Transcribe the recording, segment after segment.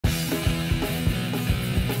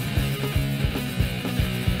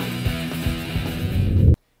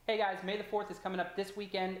Hey guys, May the 4th is coming up this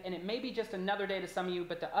weekend, and it may be just another day to some of you,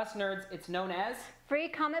 but to us nerds, it's known as Free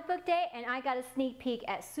Comic Book Day, and I got a sneak peek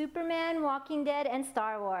at Superman, Walking Dead, and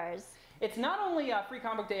Star Wars. It's not only Free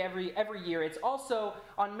Comic Book Day every year, it's also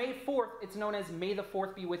on May 4th, it's known as May the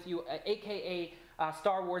 4th Be With You, aka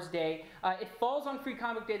Star Wars Day. It falls on Free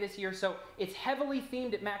Comic Book Day this year, so it's heavily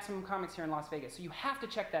themed at Maximum Comics here in Las Vegas, so you have to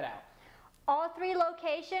check that out. All 3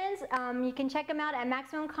 locations, you can check them out at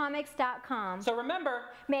MaximumComics.com. So remember,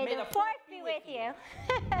 May the 4th be with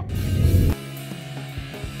you.